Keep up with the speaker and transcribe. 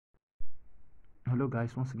Hello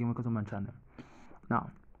guys, once again welcome to my channel.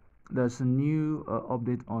 Now there's a new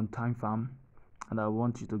update on time farm, and I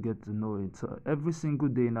want you to get to know it every single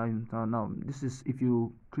day. Now this is, if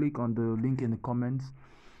you click on the link in the comments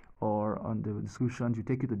or on the description, to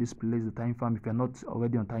take you to this place, the time farm. If you're not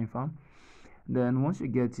already on time farm, then once you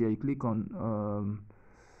get here, you click on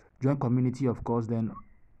join community, of course. Then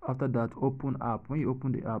after that, open app. When you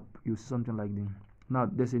open the app, you see something like this. Now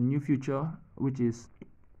there's a new feature, which is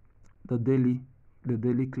the daily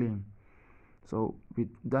claim. So with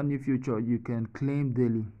that new feature, you can claim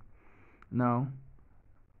daily. Now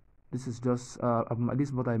this is just this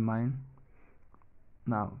is what I mine.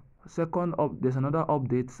 Now second up, there's another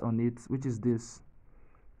update on it, which is this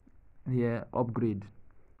here, upgrade.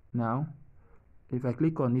 Now if I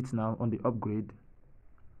click on it now, on the upgrade,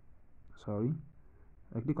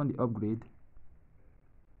 I click on the upgrade,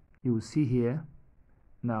 you will see here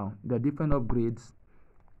now the different upgrades.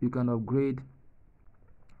 You can upgrade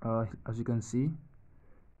as you can see,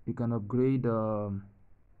 you can upgrade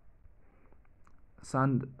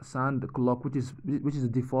sand clock, which is the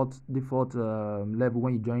default level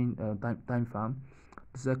when you join time farm.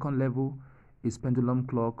 The second level is pendulum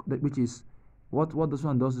clock, which is what this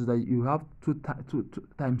one does is that you have two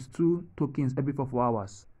times 2 tokens every 4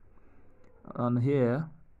 hours. And here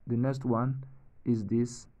the next one is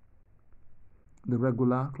this, the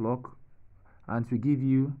regular clock, and we give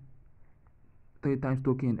you 3 times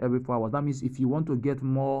token every 4 hours. That means if you want to get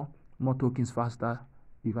more tokens faster,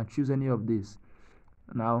 you can choose any of these.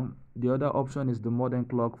 Now the other option is the modern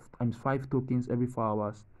clock, times 5 tokens every 4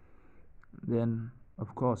 hours. Then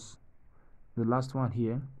of course the last one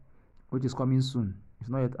here, which is coming soon, it's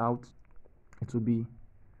not yet out, it will be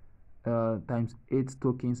times 8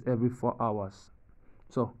 tokens every 4 hours.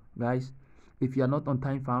 So guys, if you are not on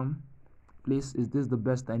time farm, please, is this the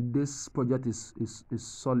best time? This project is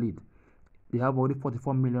solid. They have already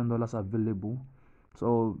 $44 million available.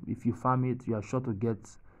 So if you farm it, you are sure to get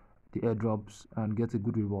the airdrops and get a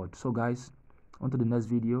good reward. So guys, on to the next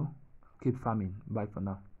video. Keep farming. Bye for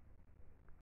now.